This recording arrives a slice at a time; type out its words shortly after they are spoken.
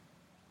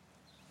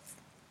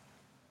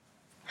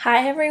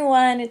Hi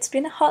everyone, it's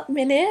been a hot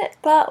minute,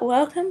 but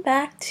welcome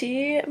back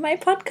to my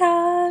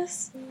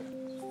podcast.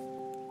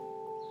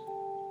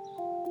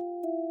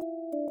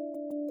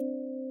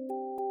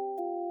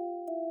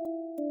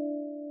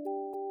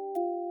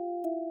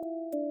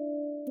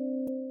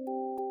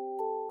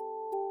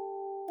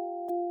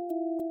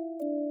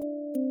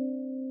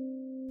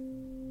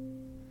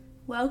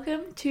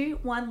 Welcome to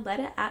One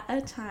Letter at a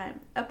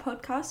Time, a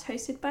podcast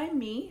hosted by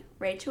me,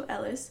 Rachel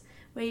Ellis,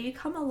 where you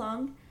come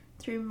along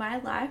through my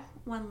life,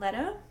 one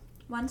letter,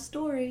 one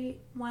story,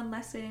 one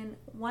lesson,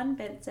 one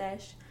vent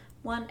sesh,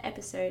 one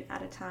episode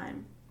at a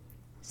time.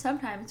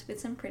 Sometimes with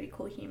some pretty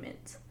cool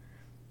humans.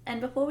 And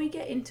before we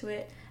get into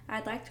it,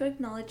 I'd like to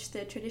acknowledge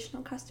the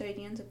traditional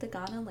custodians of the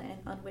Kaurna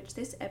land on which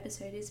this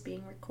episode is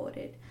being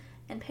recorded,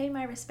 and pay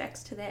my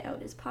respects to their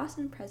elders past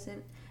and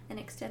present, and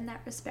extend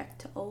that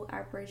respect to all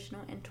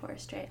Aboriginal and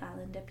Torres Strait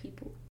Islander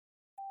people.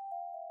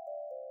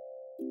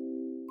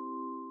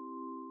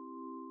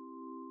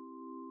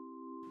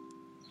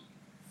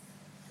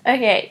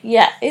 Okay,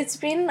 yeah, it's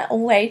been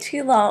way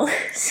too long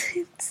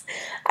since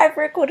I've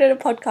recorded a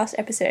podcast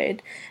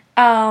episode.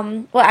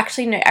 Well,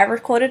 actually, no, I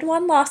recorded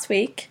one last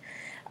week,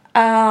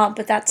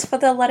 but that's for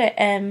the letter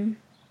M.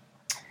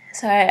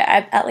 So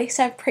at least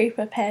I've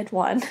pre-prepared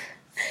one.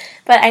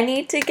 But I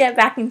need to get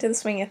back into the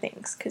swing of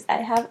things because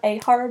I have a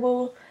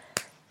horrible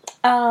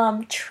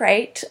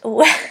trait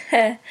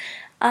where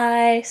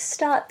I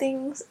start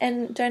things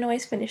and don't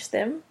always finish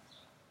them.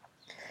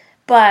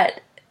 But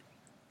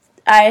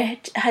I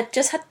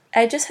just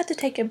had to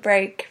take a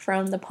break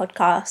from the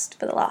podcast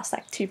for the last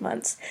 2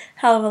 months,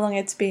 however long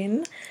it's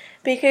been,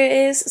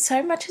 because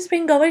so much has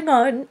been going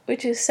on,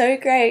 which is so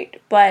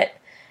great, but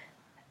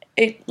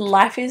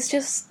life is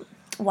just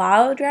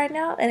wild right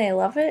now and I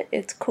love it.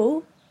 It's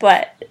cool,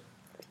 but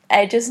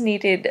I just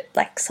needed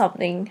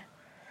something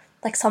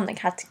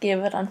had to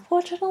give, and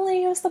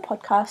unfortunately it was the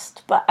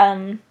podcast. But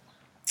I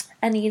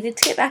needed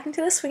to get back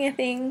into the swing of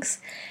things,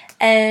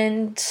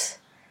 and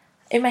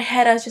in my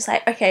head I was just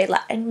like, okay,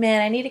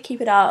 man, I need to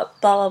keep it up,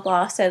 blah blah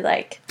blah. So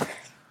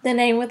the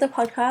name of the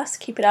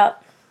podcast, keeping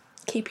up,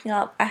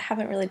 I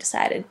haven't really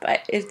decided,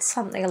 but it's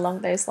something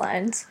along those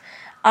lines.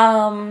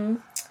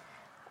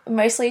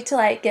 Mostly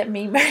to get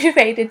me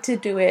motivated to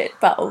do it,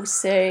 but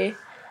also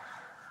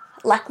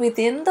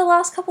within the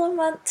last couple of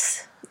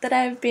months that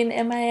I've been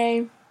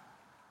MIA,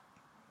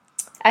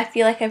 I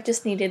feel like I've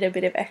just needed a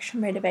bit of extra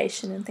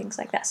motivation and things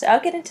like that. So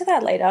I'll get into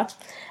that later.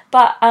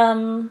 But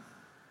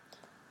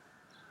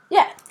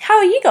yeah, how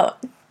are you going?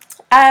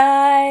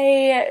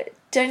 I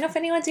don't know if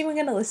anyone's even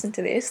going to listen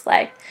to this.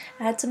 I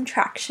had some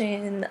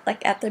traction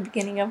at the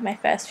beginning of my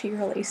first few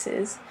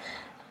releases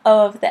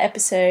of the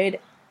episode,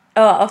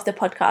 or of the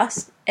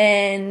podcast,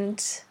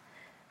 and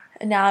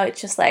now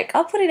it's just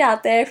I'll put it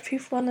out there. If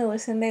people want to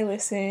listen, they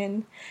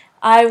listen.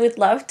 I would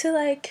love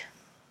to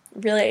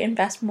really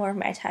invest more of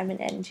my time and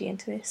energy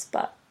into this,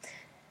 but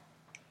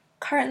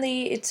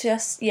currently it's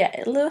just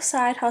a little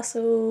side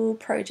hustle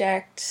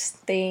project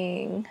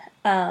thing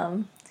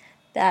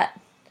that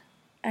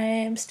I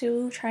am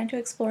still trying to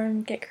explore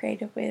and get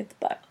creative with,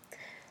 but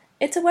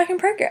it's a work in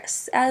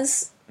progress,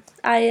 as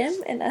I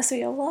am and as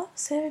we all are,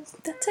 so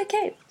that's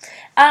okay.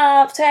 So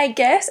I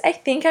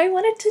think I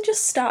wanted to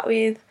just start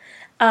with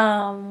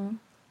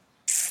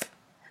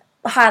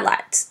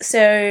highlights.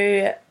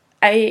 So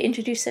I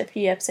introduced it a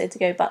few episodes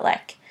ago, but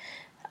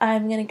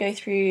I'm going to go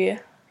through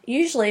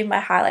usually my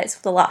highlights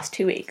for the last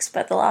 2 weeks,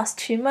 but the last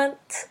 2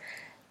 months,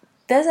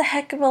 there's a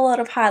heck of a lot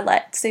of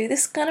highlights. So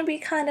this is going to be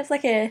kind of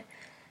a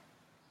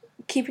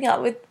keeping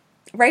up with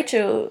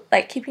Rachel,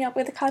 keeping up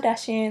with the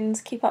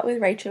Kardashians, keep up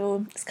with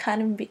Rachel. It's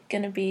kind of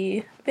going to be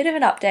a bit of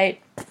an update.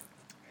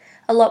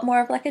 A lot more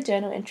of a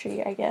journal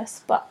entry, I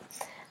guess. But,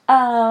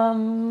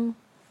 couple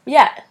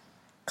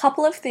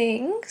of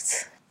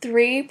things.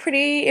 3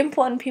 pretty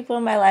important people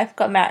in my life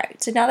got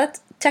married. So now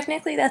that's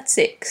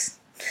 6.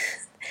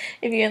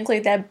 If you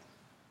include their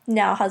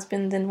now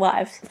husbands and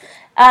wives.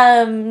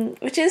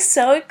 Which is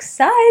so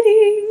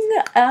exciting.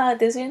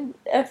 There's been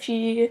a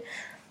few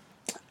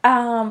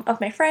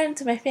of my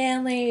friends and my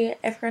family.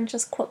 Everyone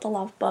just caught the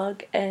love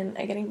bug and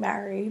are getting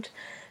married.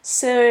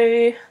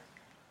 So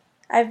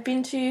I've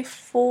been to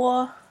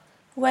 4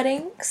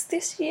 weddings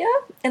this year,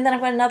 and then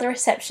I've got another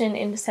reception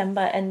in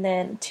December, and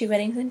then 2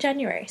 weddings in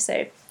January.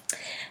 So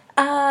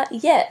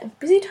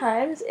busy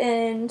times.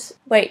 And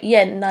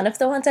none of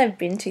the ones I've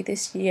been to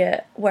this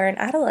year were in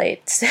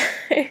Adelaide, so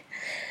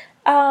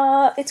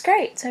it's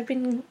great. So I've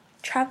been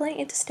traveling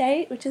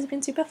interstate, which has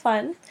been super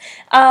fun.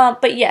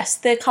 But yes,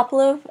 the couple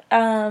of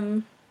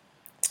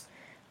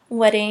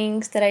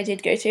weddings that I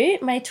did go to,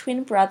 my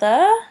twin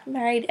brother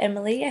married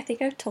Emily. I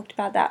think I've talked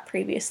about that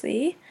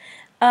previously.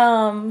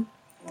 So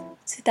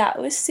that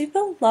was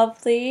super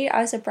lovely.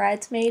 I was a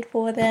bridesmaid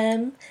for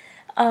them,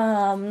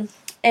 and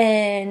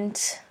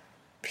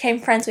became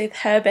friends with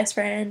her best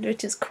friend,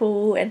 which is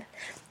cool, and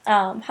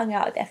hung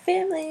out with their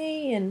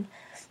family, and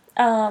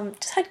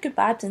just had good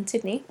vibes in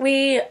Sydney.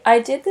 I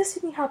did the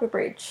Sydney Harbour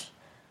Bridge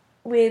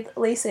with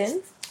Lee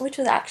Sin, which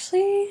was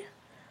actually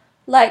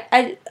Like,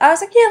 I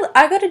was like, yeah,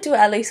 I gotta do it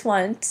at least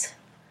once.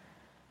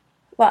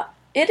 But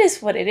it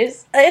is what it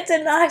is. It's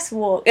a nice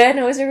walk, and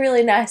it was a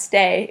really nice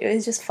day. It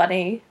was just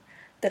funny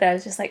that I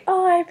was just like,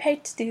 oh, I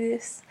paid to do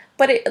this.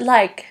 But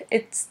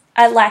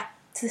I like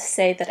to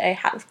say that I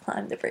have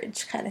climbed the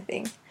bridge kind of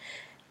thing.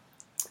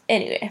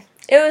 Anyway,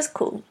 it was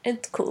cool.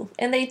 It's cool.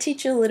 And they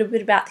teach you a little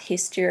bit about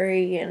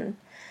history, and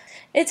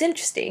it's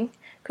interesting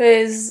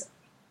because,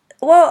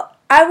 well,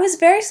 I was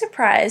very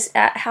surprised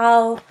at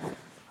how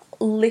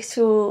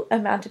little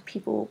amount of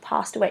people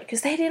passed away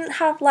because they didn't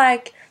have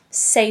like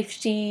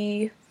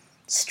safety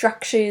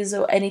structures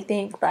or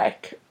anything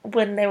like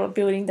when they were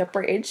building the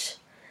bridge.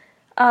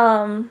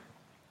 And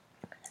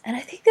I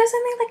think there's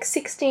only like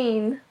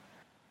 16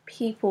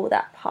 people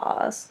that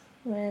passed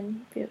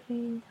when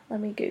building.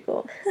 Let me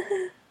Google.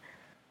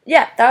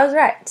 Yeah, that was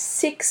right.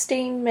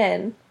 16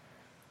 men.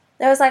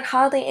 There was like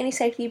hardly any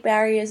safety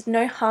barriers,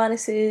 no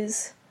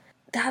harnesses.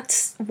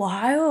 That's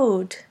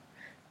wild.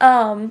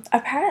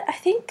 Apparently, I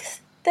think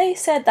they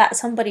said that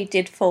somebody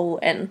did fall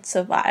and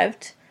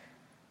survived,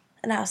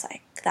 and I was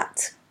like,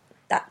 that's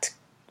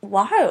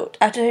wild.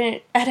 I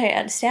don't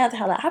understand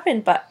how that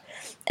happened, but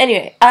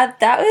anyway, that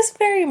was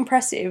very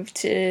impressive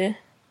to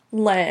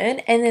learn.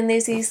 And then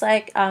there's these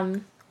like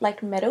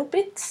metal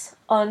bits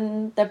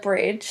on the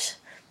bridge.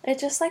 They're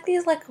just like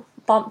these like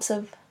bumps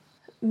of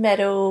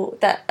metal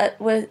that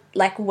were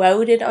like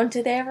welded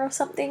onto there or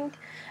something.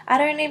 I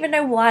don't even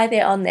know why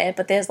they're on there,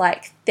 but there's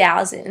like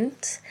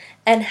thousands.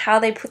 And how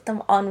they put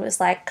them on was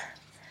like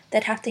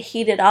they'd have to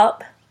heat it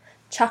up,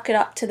 chuck it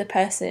up to the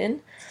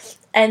person,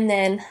 and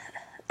then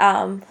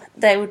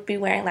they would be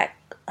wearing like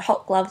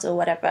hot gloves or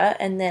whatever,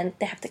 and then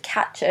they have to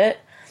catch it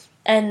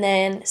and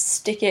then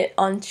stick it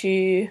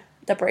onto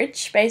the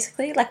bridge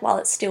basically, like while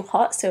it's still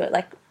hot, so it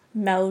like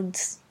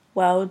melds,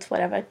 welds,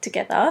 whatever,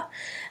 together.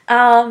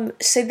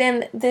 So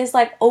then there's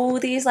like all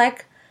these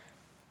like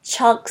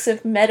chunks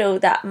of metal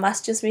that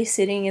must just be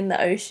sitting in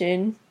the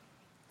ocean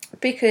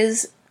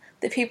because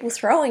the people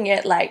throwing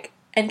it like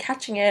and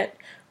catching it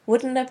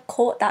wouldn't have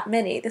caught that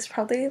many. There's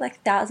probably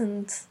like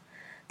thousands.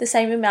 The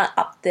same amount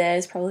up there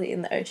is probably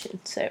in the ocean.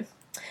 So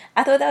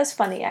I thought that was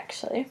funny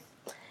actually.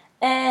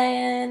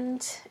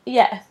 And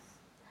yeah,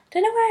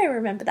 don't know why I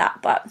remember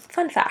that, but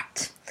fun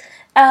fact.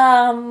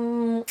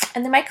 And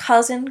then my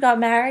cousin got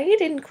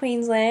married in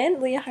Queensland,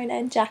 Leahona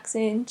and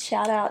Jackson.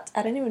 Shout out.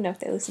 I don't even know if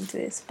they listen to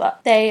this, but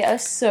they are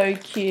so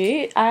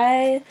cute.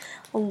 I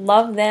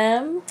love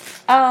them.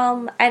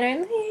 I'd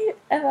only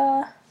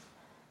ever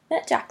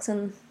met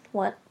Jackson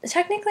once.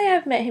 Technically,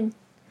 I've met him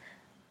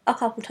a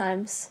couple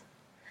times.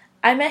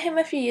 I met him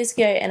a few years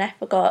ago and I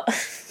forgot.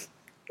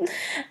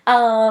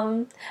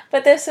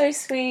 But they're so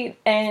sweet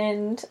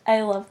and I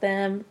love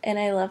them and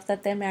I love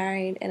that they're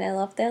married and I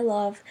love their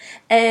love,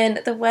 and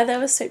the weather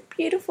was so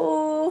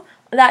beautiful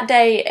that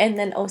day and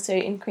then also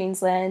in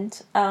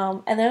Queensland,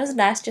 and then it was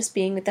nice just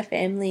being with the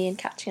family and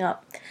catching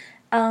up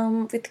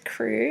with the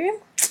crew,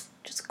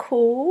 which is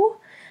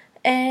cool.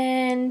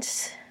 And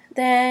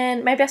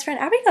then my best friend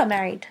Abby got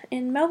married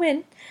in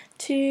Melbourne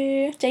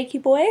to Jakey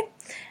boy.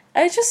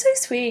 It was just so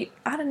sweet.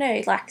 I don't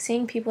know, like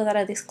seeing people that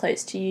are this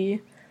close to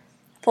you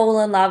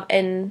fall in love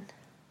and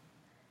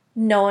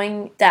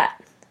knowing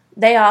that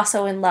they are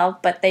so in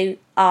love but they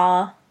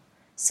are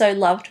so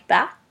loved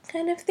back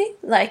kind of thing.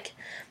 Like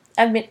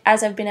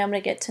as I've been able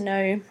to get to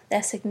know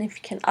their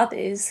significant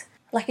others,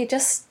 like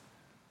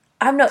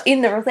I'm not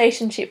in the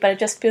relationship but it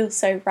just feels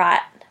so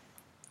right.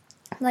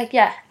 I'm like,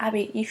 yeah,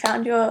 Abby, you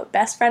found your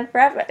best friend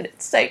forever and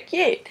it's so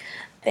cute.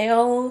 They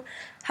all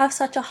have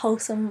such a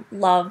wholesome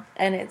love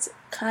and it's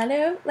kind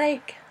of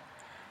like,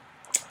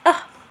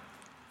 oh,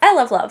 I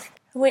love love.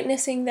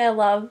 Witnessing their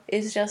love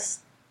is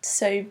just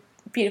so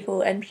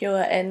beautiful and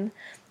pure, and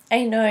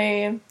I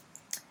know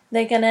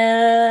they're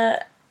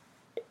gonna,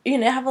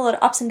 have a lot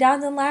of ups and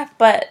downs in life,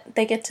 but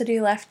they get to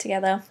do life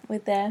together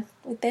with their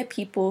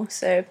people,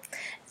 so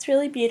it's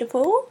really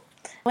beautiful.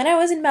 When I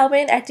was in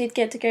Melbourne, I did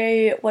get to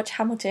go watch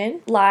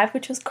Hamilton live,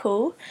 which was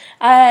cool.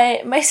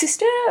 My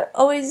sister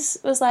always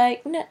was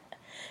like, no,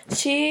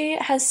 she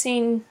has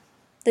seen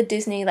the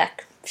Disney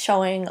like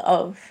showing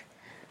of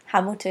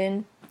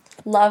Hamilton,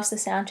 loves the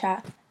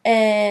soundtrack.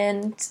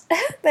 And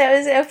there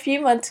was a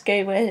few months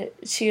ago where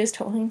she was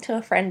talking to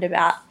a friend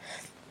about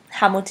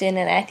Hamilton,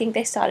 and I think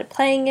they started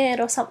playing it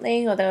or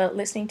something, or they were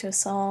listening to a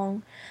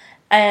song,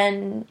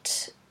 and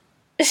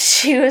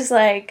she was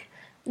like,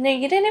 no,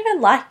 you didn't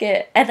even like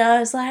it. And I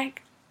was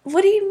like,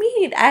 what do you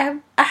mean? I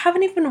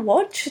haven't even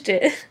watched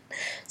it.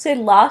 So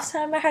last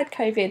time I had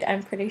COVID,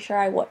 I'm pretty sure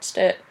I watched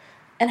it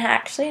and I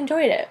actually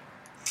enjoyed it.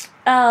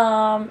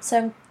 So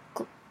I'm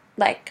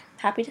like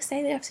happy to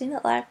say that I've seen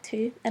it live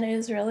too, and it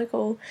was really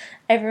cool.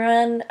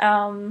 Everyone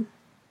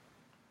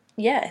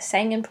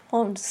sang and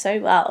performed so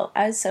well.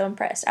 I was so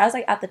impressed. I was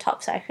like at the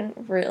top, so I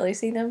couldn't really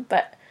see them,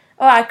 but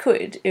I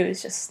could. It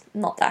was just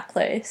not that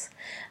close.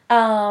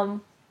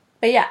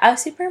 But yeah, I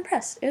was super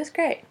impressed. It was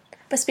great.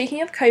 But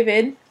speaking of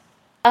COVID,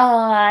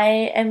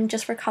 I am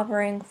just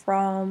recovering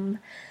from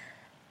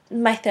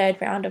my third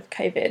round of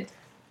COVID.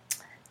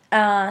 So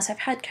I've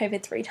had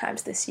COVID 3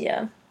 times this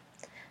year.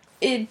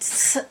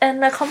 it's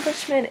an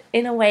accomplishment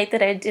in a way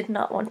that I did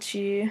not want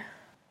to,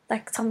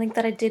 like something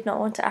that I did not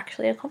want to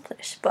actually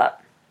accomplish, but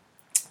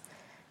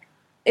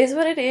is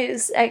what it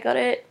is. I got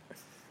it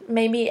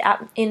maybe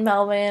in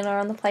Melbourne or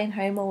on the plane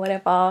home or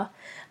whatever,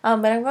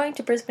 but I'm going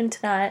to Brisbane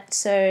tonight,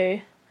 so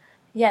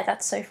yeah,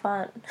 that's so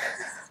fun.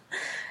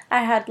 I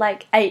had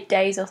like 8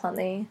 days or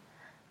something.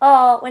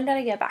 Oh, when did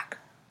I get back?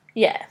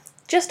 Yeah,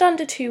 just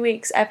under 2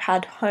 weeks I've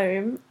had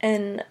home,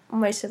 and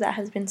most of that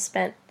has been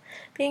spent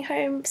being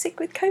home sick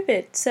with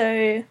COVID,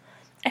 so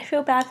I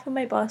feel bad for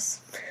my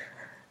boss.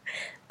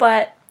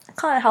 But I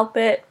can't help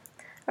it.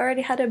 I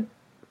already had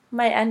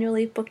my annual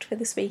leave booked for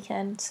this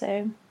weekend,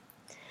 so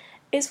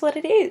is what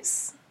it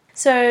is.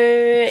 So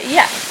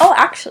yeah. Oh,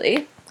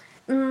 actually,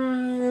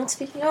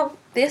 speaking of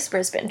this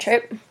Brisbane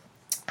trip,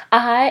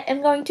 I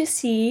am going to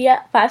see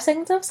 5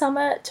 Seconds of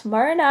Summer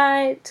tomorrow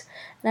night,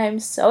 and I'm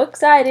so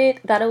excited.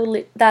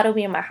 That'll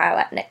be my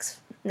highlight next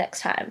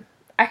time.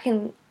 I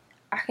can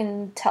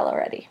tell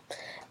already.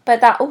 But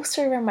that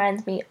also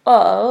reminds me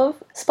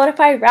of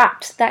Spotify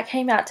Wrapped that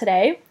came out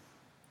today,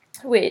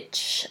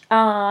 which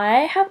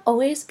I have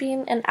always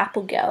been an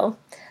Apple girl.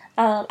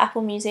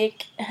 Apple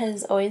Music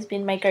has always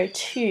been my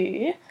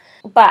go-to,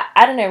 but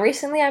I don't know,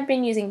 recently I've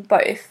been using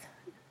both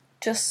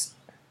just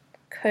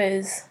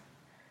because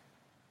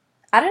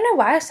I don't know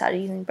why I started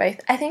using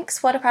both. I think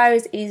Spotify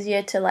was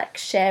easier to like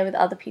share with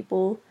other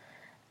people,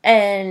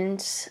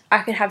 and I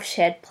could have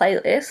shared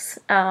playlists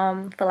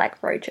for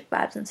like road trip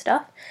vibes and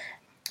stuff.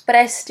 But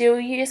I still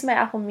use my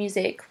Apple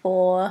Music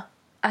for,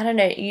 I don't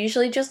know,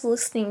 usually just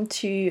listening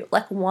to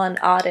like one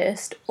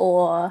artist,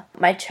 or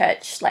my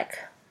church like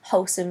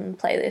wholesome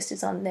playlist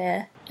is on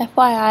there.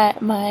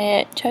 FYI,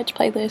 my church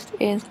playlist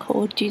is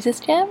called Jesus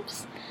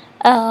Jams.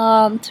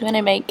 So when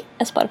I make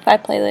a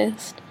Spotify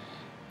playlist,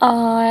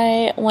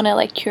 I want to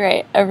like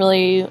curate a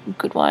really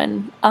good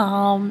one,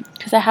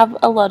 because I have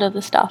a lot of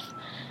the stuff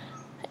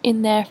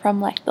in there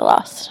from like the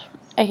last,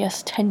 I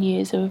guess, 10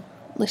 years of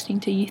listening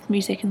to youth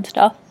music and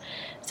stuff.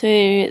 So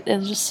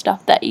there's just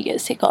stuff that you get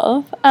sick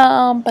of,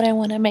 but I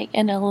want to make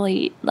an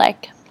elite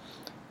like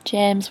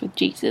jams with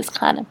Jesus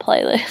kind of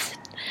playlist.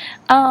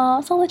 So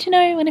I'll let you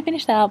know when I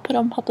finish that. I'll put it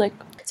on public.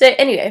 So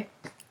anyway,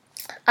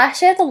 I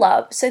share the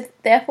love, so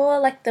therefore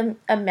like the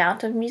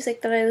amount of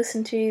music that I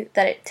listen to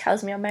that it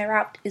tells me on my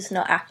Wrapped is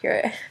not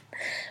accurate.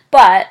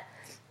 But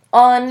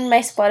on my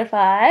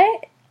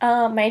Spotify,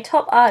 my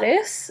top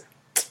artists,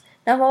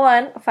 number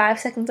 1, 5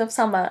 Seconds of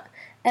Summer.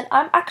 And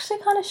I'm actually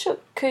kind of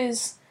shook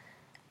because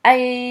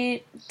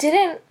I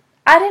didn't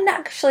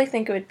actually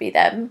think it would be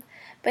them,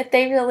 but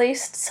they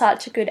released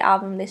such a good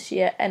album this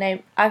year,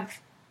 and I've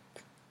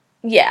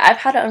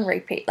had it on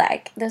repeat,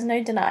 like there's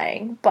no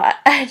denying, but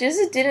I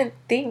just didn't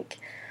think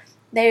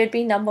they would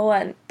be number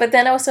 1. But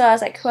then also I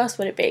was like, who else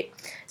would it be?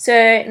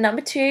 So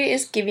number 2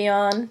 is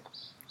Giveon,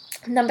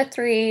 number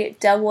 3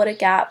 Delwater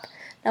Gap,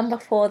 number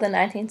 4 the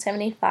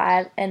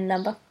 1975, and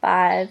number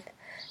 5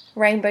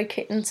 Rainbow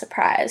Kitten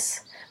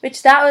Surprise,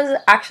 which that was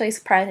actually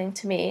surprising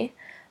to me,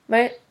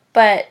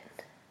 but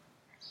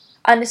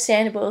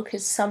understandable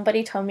because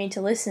somebody told me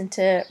to listen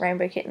to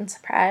Rainbow Kitten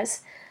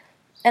Surprise,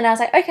 and I was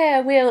like, okay,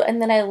 I will.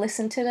 And then I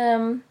listened to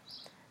them,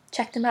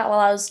 checked them out while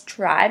I was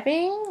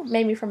driving,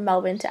 maybe from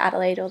Melbourne to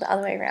Adelaide or the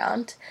other way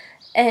around,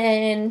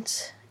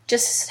 and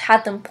just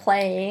had them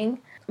playing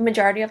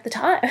majority of the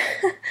time.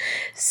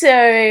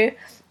 So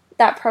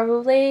that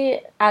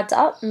probably adds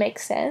up,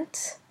 makes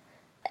sense.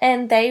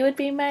 And they would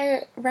be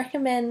my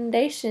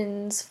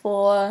recommendations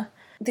for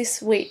this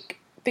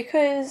week,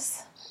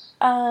 because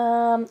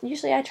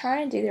usually I try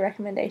and do the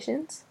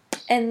recommendations.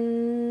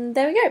 And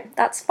there we go,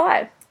 that's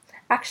 5.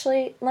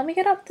 Actually, let me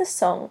get up the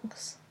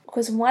songs,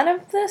 because one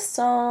of the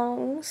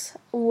songs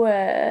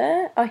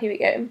were, oh, here we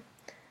go.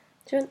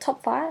 Do you want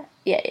top 5?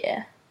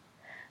 Yeah.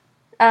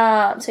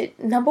 So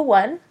number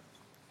 1,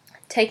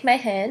 Take My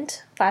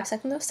Hand, 5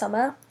 Seconds of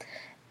Summer.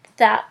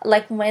 That,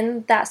 like,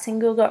 when that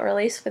single got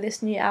released for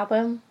this new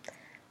album,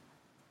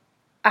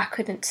 I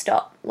couldn't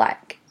stop.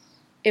 Like,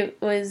 it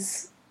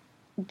was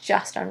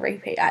just on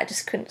repeat. I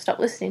just couldn't stop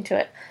listening to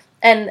it.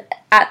 And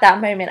at that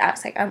moment, I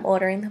was like, I'm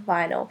ordering the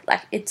vinyl.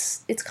 Like,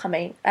 it's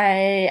coming.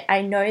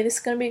 I know this is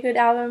going to be a good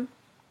album.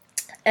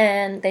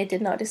 And they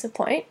did not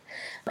disappoint.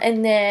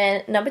 And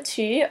then number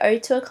 2,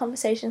 Ode to a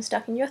Conversation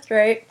Stuck in Your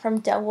Throat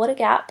from Delwater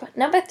Gap.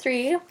 Number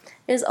 3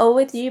 is All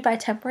With You by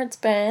Temperance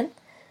Burn.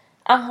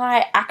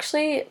 I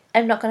actually,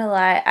 I'm not going to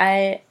lie,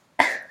 I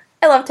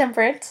love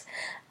Temperance.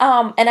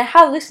 And I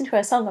have listened to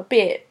her song a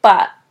bit,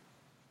 but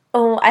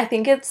I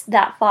think it's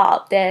that far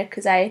up there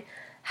because I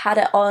had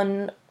it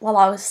on while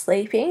I was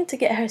sleeping to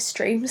get her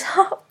streams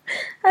up.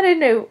 I don't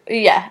know.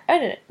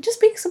 Just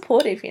being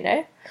supportive, you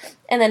know.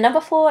 And then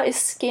number 4 is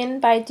Skin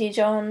by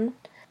Dijon.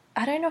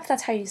 I don't know if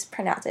that's how you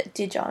pronounce it.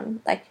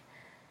 Dijon. Like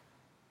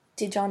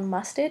Dijon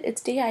Mustard.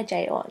 It's Dijon.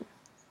 Dijon.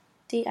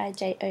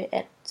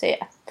 So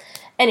yeah.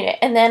 Anyway,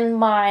 and then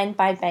Mine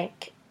by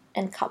Bank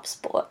and Cup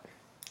Sport.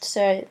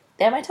 So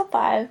they're my top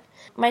 5.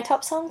 My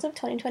top songs of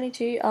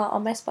 2022 are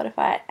on my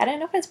Spotify. I don't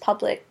know if it's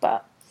public,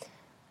 but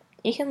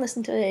you can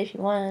listen to it if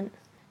you want.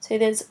 So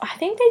I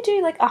think they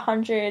do like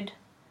 100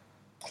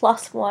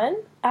 plus one.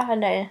 I don't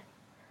know.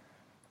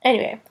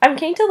 Anyway, I'm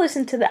keen to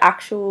listen to the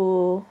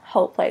actual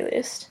whole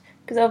playlist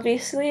because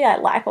obviously I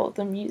like all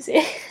the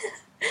music.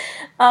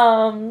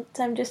 So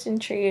I'm just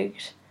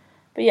intrigued.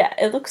 But yeah,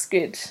 it looks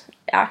good.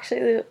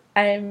 Actually,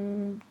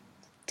 I'm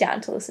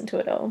down to listen to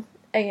it all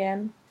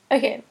again.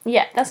 Okay,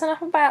 yeah, that's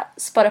enough about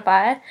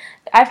Spotify.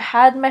 I've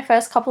had my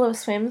first couple of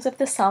swims of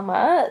the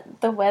summer.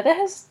 The weather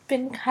has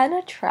been kind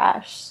of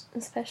trash,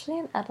 especially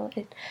in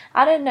Adelaide.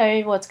 I don't know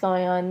what's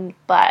going on,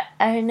 but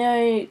I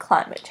know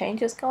climate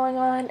change is going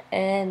on,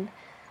 and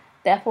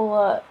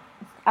therefore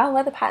our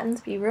weather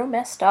patterns be real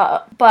messed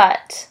up.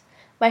 But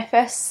my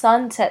first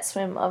sunset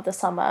swim of the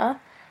summer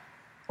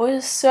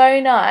was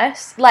so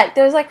nice. Like,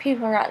 there was like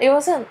people around. It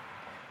wasn't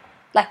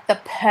like the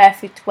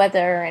perfect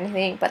weather or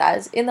anything, but I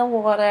was in the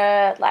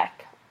water,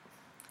 like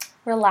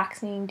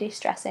relaxing,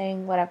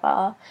 de-stressing,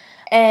 whatever.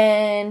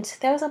 And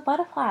there was a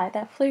butterfly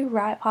that flew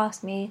right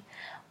past me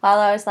while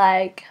I was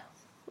like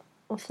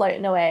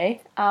floating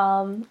away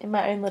in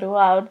my own little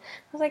world.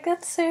 I was like, it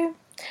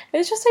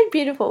was just so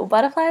beautiful.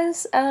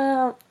 Butterflies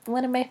are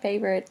one of my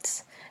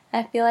favorites.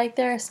 I feel like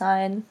they're a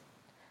sign.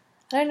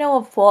 I don't know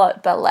of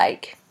what, but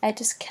like I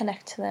just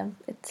connect to them.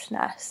 It's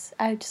nice.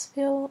 I just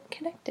feel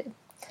connected.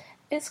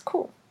 It's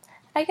cool.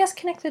 I guess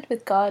connected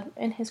with God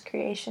and His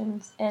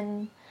creations,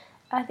 and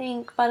I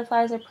think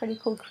butterflies are pretty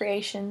cool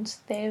creations.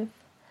 They've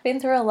been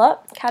through a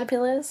lot.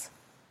 Caterpillars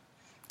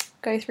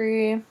go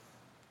through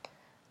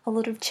a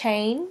lot of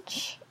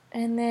change,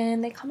 and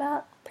then they come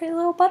out pretty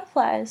little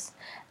butterflies.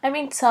 I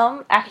mean,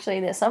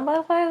 there's some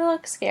butterflies that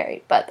look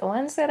scary, but the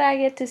ones that I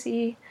get to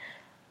see,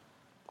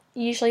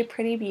 usually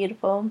pretty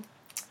beautiful.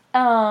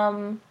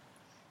 And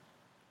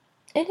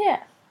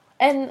yeah,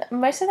 and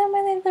most of them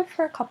only live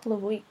for a couple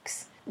of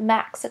weeks,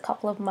 max a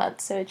couple of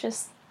months. So it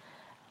just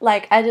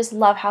like I just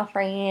love how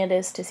freeing it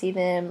is to see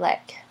them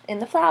like in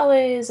the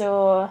flowers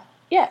or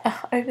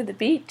over the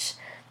beach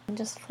and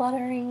just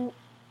fluttering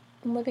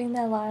and living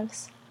their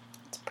lives.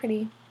 It's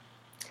pretty.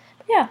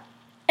 But yeah.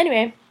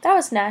 Anyway, that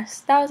was nice.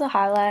 That was a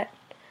highlight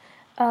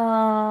that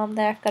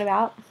I forgot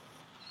about.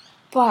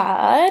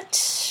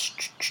 But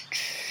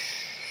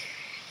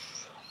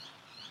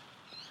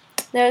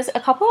there's a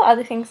couple of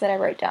other things that I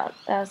wrote down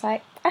that I was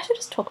like, I should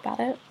just talk about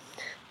it.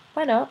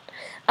 Why not?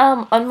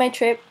 On my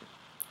trip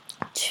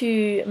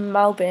to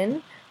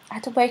Melbourne, I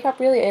had to wake up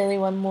really early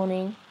one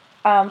morning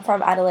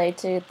from Adelaide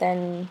to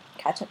then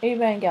catch an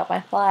Uber and get on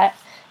my flight.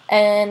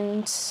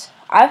 And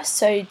I was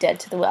so dead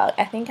to the world.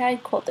 I think I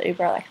caught the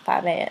Uber at like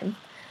 5 a.m.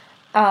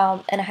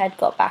 And I had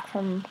got back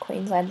from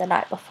Queensland the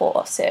night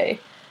before. So,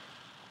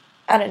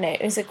 I don't know,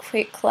 it was a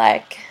quick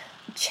like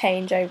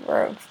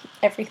changeover of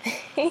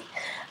everything.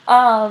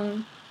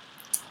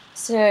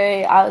 So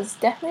I was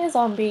definitely a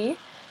zombie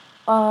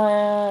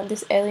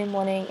this early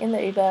morning in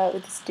the Uber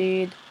with this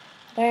dude.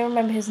 I don't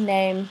remember his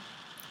name,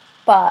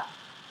 but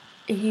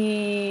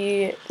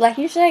he, like,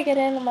 usually I get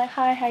in, I'm like,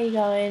 hi, how you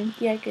going?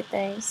 Yeah, good,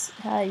 thanks.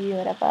 How are you?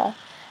 Whatever.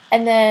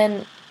 And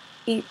then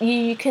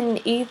you can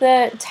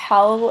either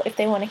tell if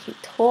they want to keep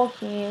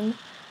talking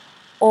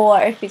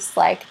or if it's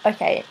like,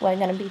 okay, we're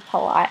going to be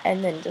polite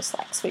and then just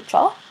like switch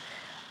off.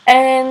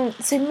 And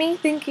so me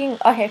thinking,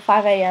 okay,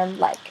 5 a.m,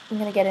 like, I'm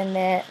going to get in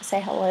there, say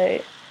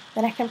hello,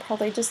 then I can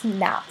probably just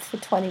nap for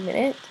 20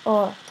 minutes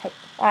or take,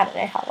 I don't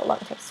know how long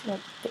it takes to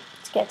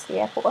get to the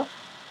airport.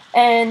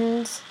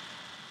 And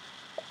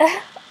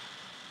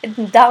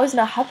that was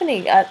not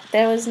happening.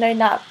 There was no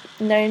nap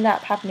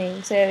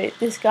happening. So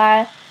this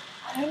guy,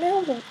 I don't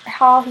know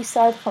how he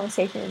started the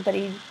conversation, but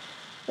he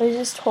was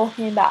just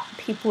talking about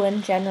people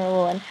in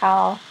general and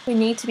how we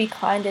need to be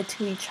kinder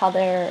to each other,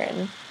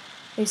 and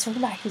he was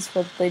talking about his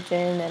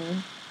religion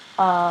and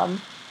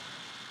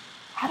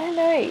I don't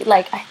know,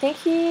 like I think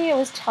he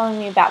was telling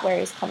me about where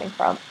he's coming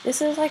from.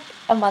 This is like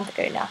a month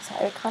ago now, so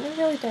I kind of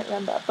really don't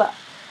remember, but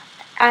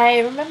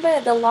I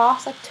remember the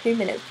last like 2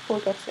 minutes before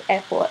we got to the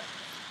airport,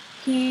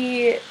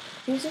 he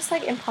was just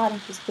like imparting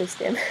his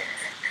wisdom.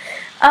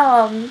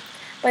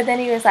 But then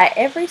he was like,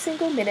 every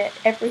single minute,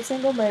 every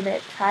single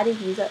moment, try to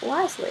use it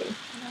wisely.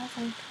 And I was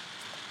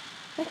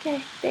like,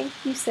 okay, thank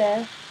you,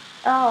 sir.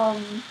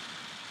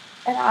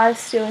 And I was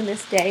still in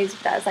this daze,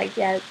 but I was like,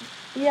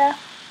 yeah,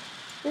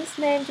 this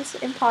man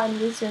just imparting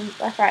wisdom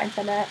left, right, and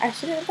center. I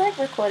should have like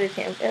recorded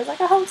him. It was like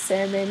a whole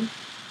sermon.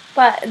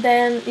 But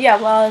then,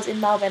 while I was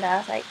in Melbourne, I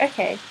was like,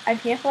 okay, I'm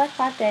here for like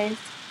 5 days.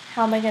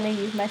 How am I going to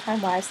use my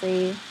time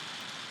wisely?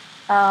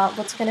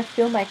 What's going to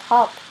fill my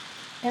cup?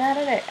 And I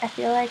don't know, I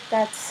feel like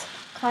that's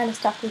kind of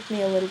stuck with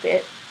me a little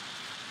bit.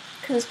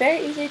 Because it's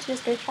very easy to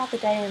just go throughout the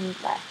day and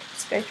like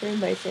just go through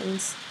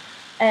emotions.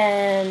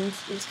 And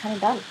you're just kind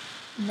of done.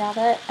 Now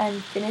that I'm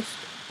finished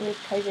with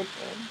COVID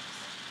things,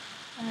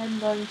 I'm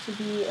going to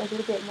be a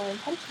little bit more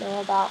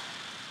intentional about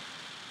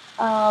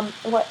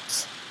what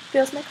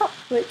fills my cup,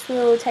 which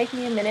will take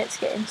me a minute to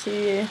get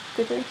into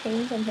good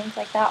routines and things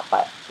like that.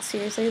 But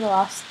seriously, the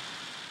last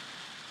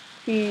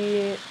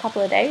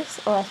couple of days,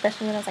 or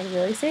especially when I was like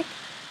really sick,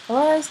 all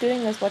I was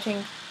doing was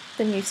watching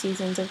the new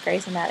seasons of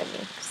Grey's Anatomy,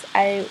 because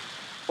I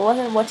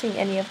wasn't watching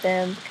any of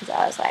them because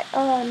I was like,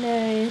 oh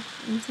no,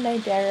 it's no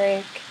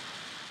Derek.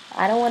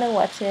 I don't want to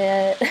watch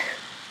it.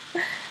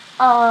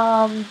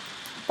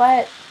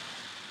 But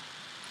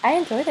I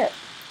enjoyed it.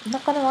 I'm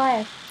not gonna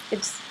lie.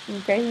 It's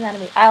Grey's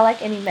Anatomy. I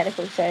like any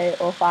medical show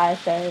or fire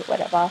show,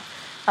 whatever.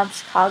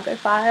 Chicago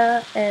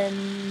Fire,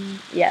 and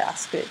yeah,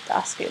 that's good.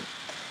 That's good.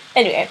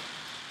 Anyway,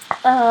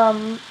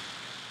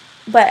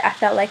 but I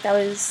felt like that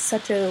was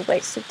such a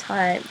waste of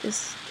time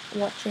just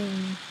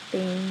watching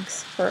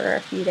things for a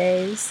few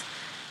days.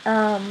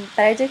 But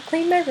I did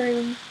clean my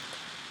room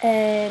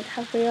and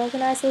have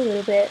reorganized a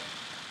little bit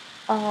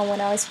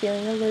when I was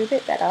feeling a little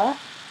bit better.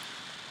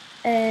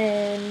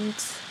 And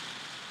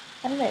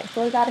I don't know,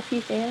 thought about a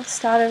few things.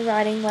 Started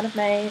writing one of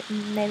my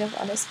Maid of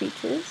Honor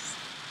speeches.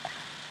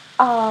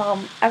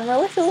 I'm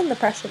really feeling the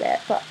pressure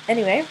there, but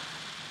anyway.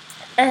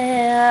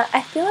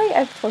 I feel like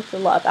I've talked a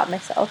lot about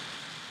myself,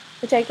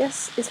 which I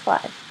guess is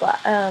fine. But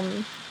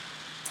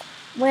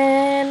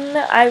when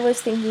I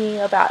was thinking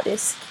about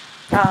this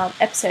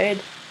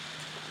episode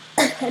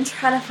and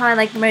trying to find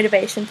like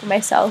motivation for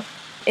myself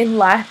in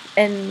life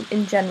and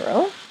in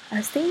general, I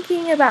was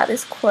thinking about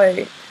this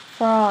quote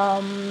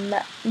from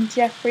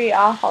Jeffrey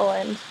R.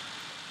 Holland,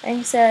 and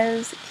he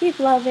says, "Keep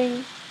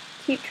loving,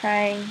 keep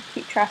trying,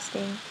 keep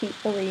trusting, keep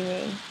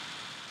believing,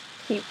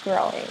 keep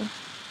growing.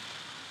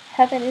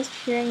 Heaven is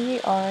cheering you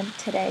on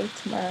today,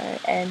 tomorrow,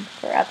 and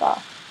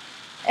forever."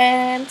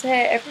 And so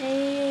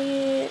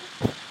every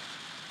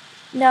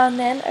now and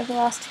then over the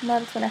last 2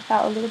 months when I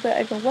felt a little bit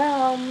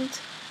overwhelmed,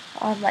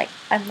 I'm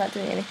not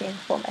doing anything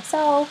for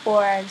myself,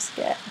 or I just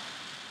get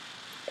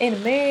in a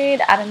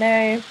mood, I don't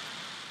know.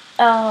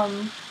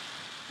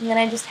 And then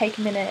I just take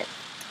a minute,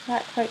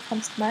 that quote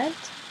comes to mind.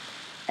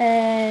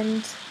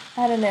 And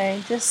I don't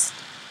know, just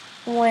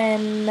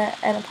when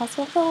an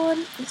apostle of the Lord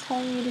is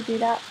telling you to do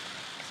that,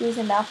 because there's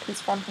a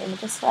mouthpiece from him, it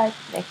just like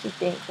makes you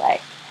think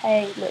like,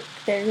 hey, look,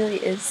 there really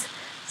is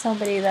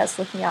somebody that's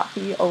looking out for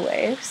you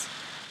always.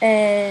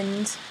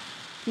 And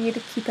for you to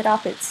keep it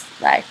up, it's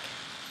like,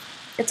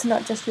 it's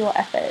not just your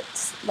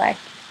efforts. Like,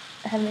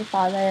 Heavenly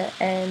Father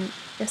and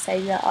your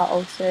Savior are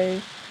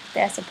also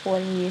there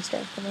supporting you,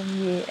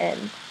 strengthening you,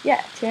 and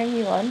yeah, cheering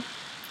you on.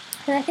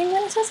 And I think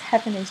when it says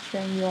heaven is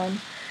cheering you on,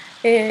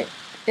 it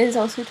is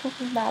also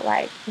talking about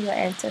like your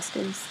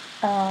ancestors,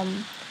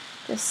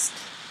 just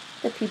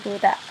the people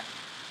that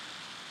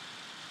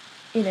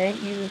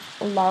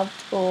you've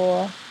loved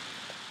or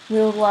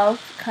will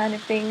love, kind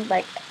of thing.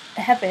 Like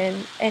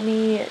heaven,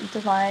 any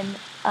divine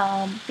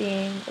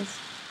being is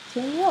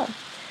cheering you on,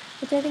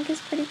 which I think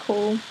is pretty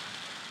cool.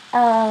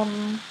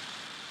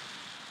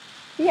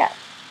 Yeah,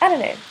 I don't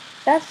know.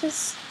 That's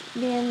just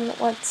being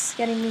what's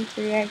getting me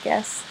through, I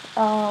guess.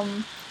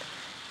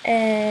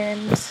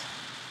 And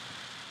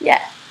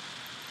yeah,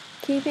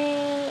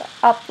 keeping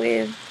up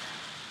with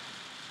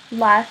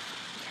life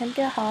can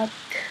get hard.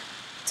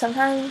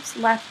 Sometimes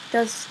life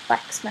does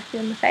like smack you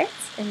in the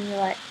face, and you're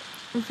like,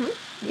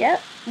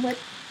 yep, what?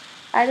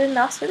 I didn't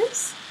ask for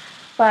this,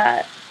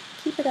 but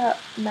keep it up,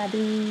 my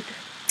dude.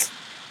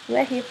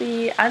 We're here for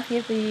you. I'm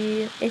here for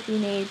you. If you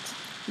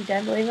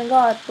don't believe in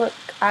God, look,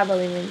 I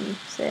believe in you.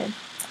 So,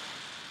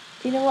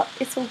 you know what?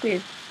 It's all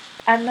good.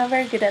 I'm not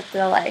very good at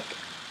the like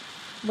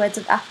words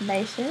of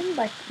affirmation,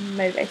 like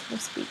motivational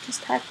speeches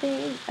type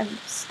thing. I'm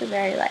just a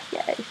very like,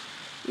 yeah,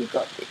 you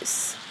got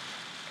this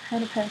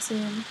kind of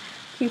person.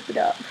 Keep it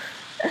up.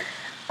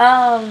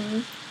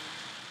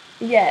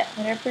 Yeah,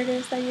 whatever it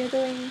is that you're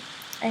doing,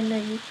 I know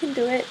you can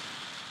do it.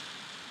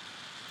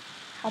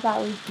 How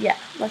about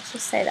let's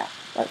just say that.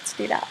 Let's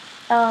do that.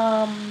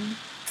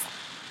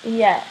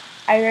 Yeah,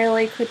 I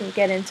really couldn't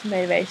get into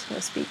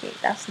motivational speaking.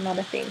 That's not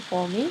a thing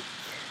for me.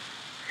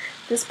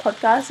 This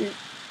podcast is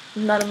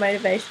not a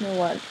motivational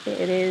one.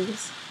 It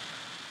is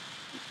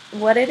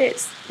what it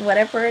is.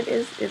 Whatever it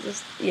is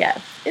just, is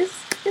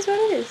what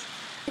it is.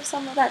 If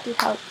some of that did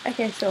help,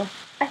 okay, sure.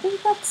 I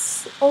think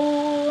that's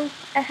all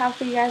I have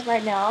for you guys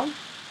right now.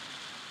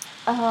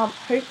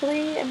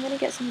 Hopefully I'm going to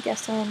get some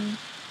guests on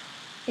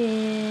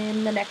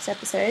in the next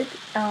episode,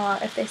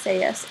 if they say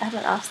yes. I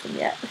haven't asked them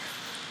yet.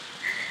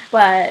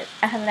 But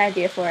I have an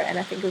idea for it and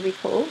I think it'll be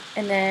cool.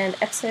 And then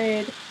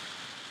episode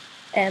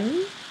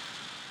M,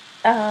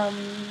 I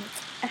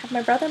have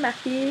my brother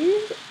Matthew,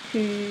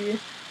 who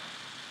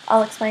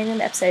I'll explain in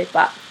the episode,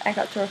 but I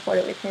got to record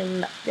it with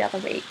him the other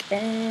week,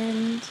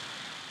 and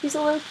he's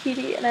a little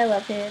cutie and I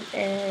love him,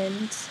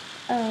 and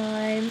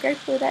I'm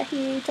grateful that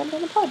he jumped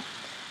on the pod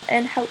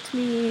and helped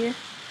me,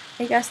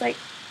 I guess, like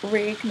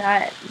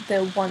reignite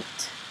the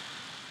want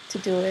to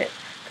do it,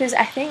 because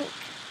I think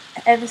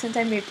ever since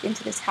I moved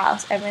into this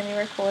house I've only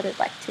recorded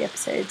like 2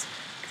 episodes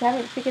because I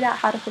haven't figured out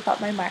how to hook up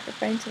my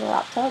microphone to the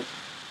laptop.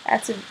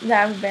 That's a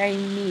very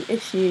me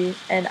issue,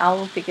 and I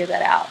will figure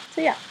that out.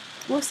 So yeah,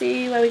 we'll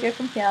see where we go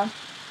from here.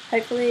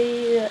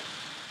 Hopefully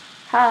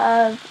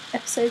have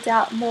episodes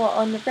out more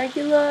on the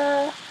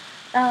regular,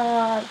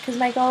 because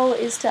my goal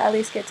is to at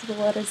least get to the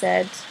letter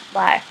Z.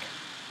 Like,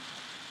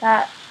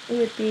 that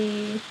would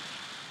be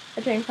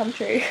a dream come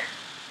true.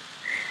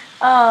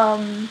 Not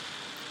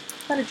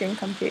a dream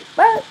come true,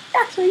 but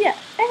actually, yeah.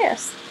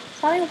 Yes,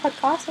 starting a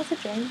podcast was a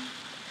dream.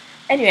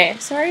 Anyway,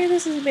 sorry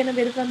this has been a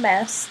bit of a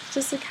mess.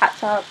 Just a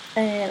catch up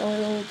and a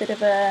little bit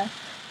of a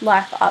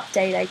life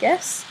update, I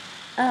guess.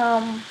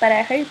 But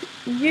I hope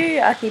you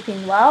are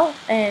keeping well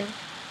and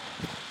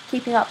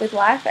keeping up with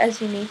life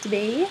as you need to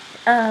be.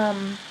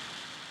 And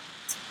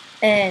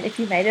if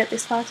you made it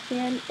this far to the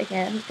end,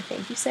 again,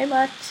 thank you so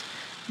much.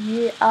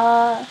 You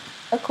are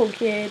a cool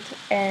kid,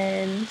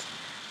 and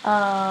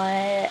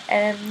I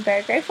am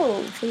very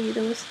grateful for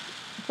you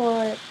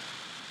for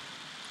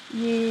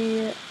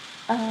you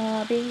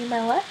being in my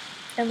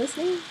life and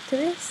listening to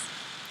this.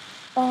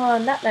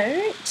 On that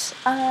note,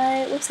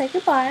 I will say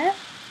goodbye.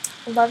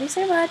 Love you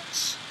so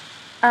much.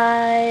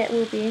 I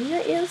will be in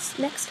your ears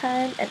next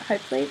time, and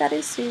hopefully that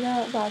is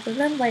sooner rather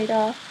than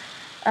later.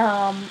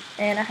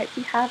 And I hope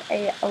you have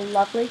a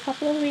lovely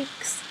couple of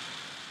weeks,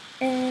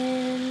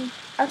 and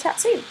I'll chat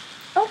soon.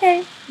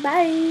 Okay,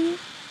 bye.